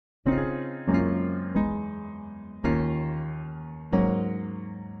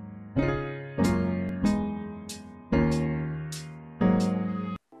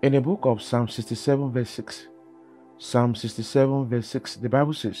In the book of Psalm 67 verse 6, Psalm 67 verse 6, the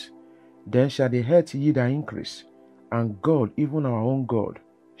Bible says, "Then shall the earth yield her increase, and God, even our own God,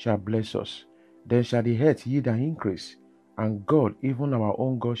 shall bless us." Then shall the earth yield her increase, and God, even our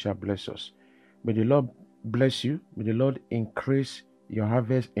own God, shall bless us. May the Lord bless you. May the Lord increase your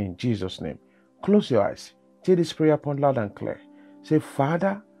harvest in Jesus' name. Close your eyes. Take this prayer point loud and clear. Say,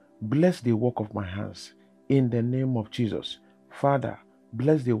 Father, bless the work of my hands in the name of Jesus. Father,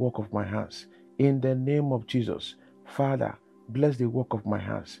 bless the work of my hands in the name of Jesus. Father, bless the work of my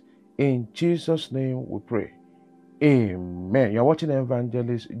hands. In Jesus' name we pray. Amen. You're watching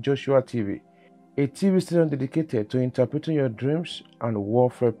Evangelist Joshua TV, a TV station dedicated to interpreting your dreams and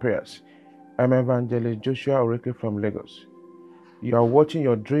warfare prayers. I'm Evangelist Joshua Oreke from Lagos. You are watching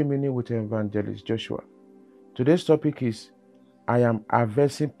your Dream Meaning with Evangelist Joshua. Today's topic is, I am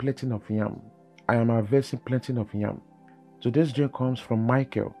harvesting plenty of yam. I am harvesting plenty of yam. Today's dream comes from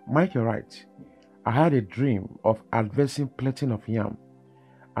Michael. Michael writes, I had a dream of harvesting plenty of yam,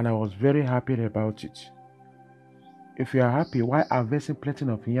 and I was very happy about it. If you are happy while harvesting plenty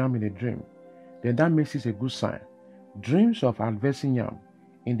of yam in a dream, then that makes it a good sign. Dreams of harvesting yam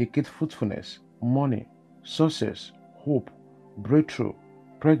indicate fruitfulness, money, success, hope, breakthrough,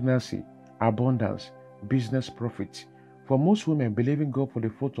 pregnancy, abundance, business profit. For most women believing God for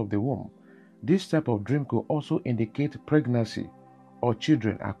the fruit of the womb, this type of dream could also indicate pregnancy or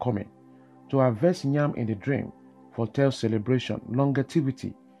children are coming. To harvest yam in the dream foretells celebration,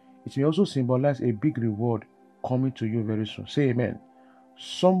 longevity. It may also symbolize a big reward coming to you very soon. Say amen.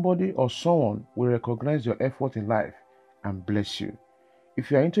 Somebody or someone will recognize your effort in life and bless you.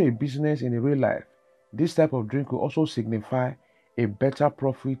 If you are into a business in a real life, this type of dream could also signify a better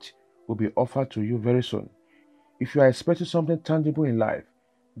profit will be offered to you very soon. If you are expecting something tangible in life,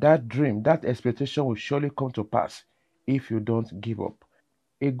 that dream, that expectation will surely come to pass if you don't give up.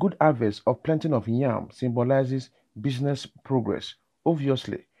 A good harvest of plenty of yam symbolizes business progress.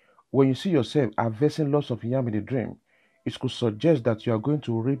 Obviously, when you see yourself harvesting lots of yam in a dream, it could suggest that you are going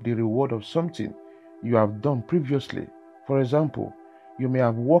to reap the reward of something you have done previously. For example, you may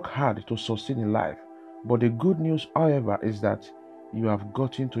have worked hard to succeed in life, but the good news, however, is that you have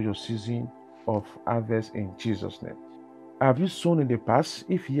gotten to your season of harvest in Jesus' name. Have you sown in the past?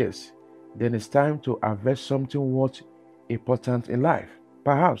 If yes, then it's time to harvest something worth important in life.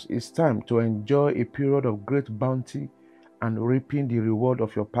 Perhaps it's time to enjoy a period of great bounty and reaping the reward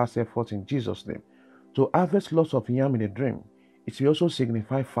of your past effort in Jesus' name. To harvest lots of yam in a dream, it will also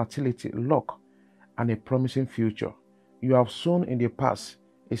signify fertility, luck, and a promising future. You have sown in the past.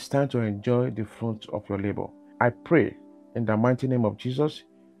 It's time to enjoy the fruit of your labor. I pray in the mighty name of Jesus,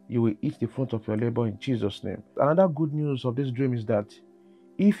 you will eat the fruit of your labor in Jesus' name. Another good news of this dream is that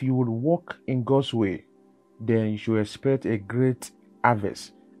if you would walk in God's way, then you should expect a great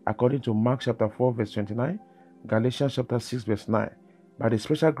harvest. According to Mark chapter 4 verse 29, Galatians chapter 6 verse 9. By the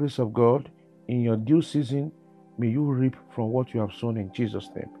special grace of God, in your due season, may you reap from what you have sown in Jesus'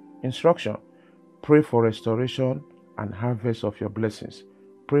 name. Instruction: pray for restoration and harvest of your blessings.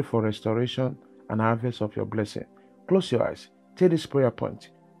 Pray for restoration and harvest of your blessing. Close your eyes. Take this prayer point.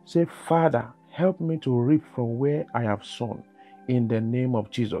 Say, Father, help me to reap from where I have sown in the name of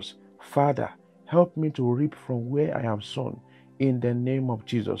Jesus. Father, help me to reap from where I have sown in the name of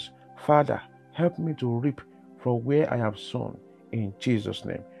Jesus. Father, help me to reap from where I have sown in Jesus'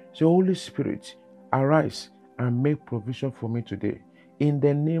 name. Say, Holy Spirit, arise and make provision for me today. In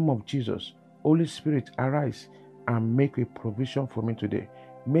the name of Jesus, Holy Spirit, arise and make a provision for me today.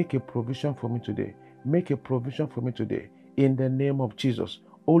 Make a provision for me today. Make a provision for me today. In the name of Jesus,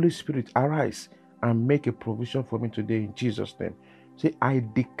 Holy Spirit, arise and make a provision for me today in Jesus' name. Say, I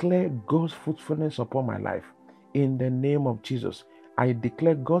declare God's fruitfulness upon my life. In the name of Jesus, I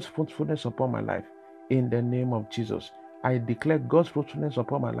declare God's fruitfulness upon my life. In the name of Jesus, I declare God's fruitfulness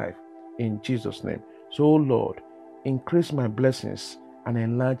upon my life. In Jesus' name. So, Lord, increase my blessings and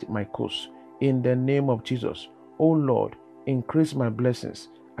enlarge my course. In the name of Jesus. Oh Lord, increase my blessings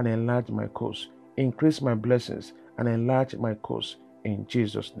and enlarge my course. Increase my blessings and enlarge my course in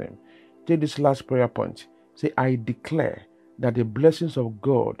Jesus' name. Take this last prayer point. Say, I declare that the blessings of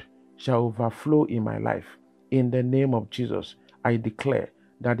God shall overflow in my life. In the name of Jesus, I declare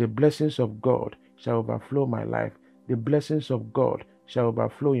that the blessings of God shall overflow my life. The blessings of God shall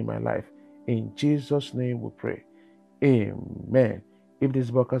overflow in my life. In Jesus' name we pray. Amen. If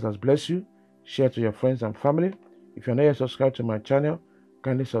this podcast has blessed you, share to your friends and family. If you're not yet subscribed to my channel,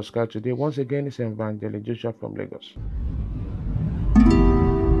 kindly subscribe today. Once again, it's Evangelist Joshua from Lagos.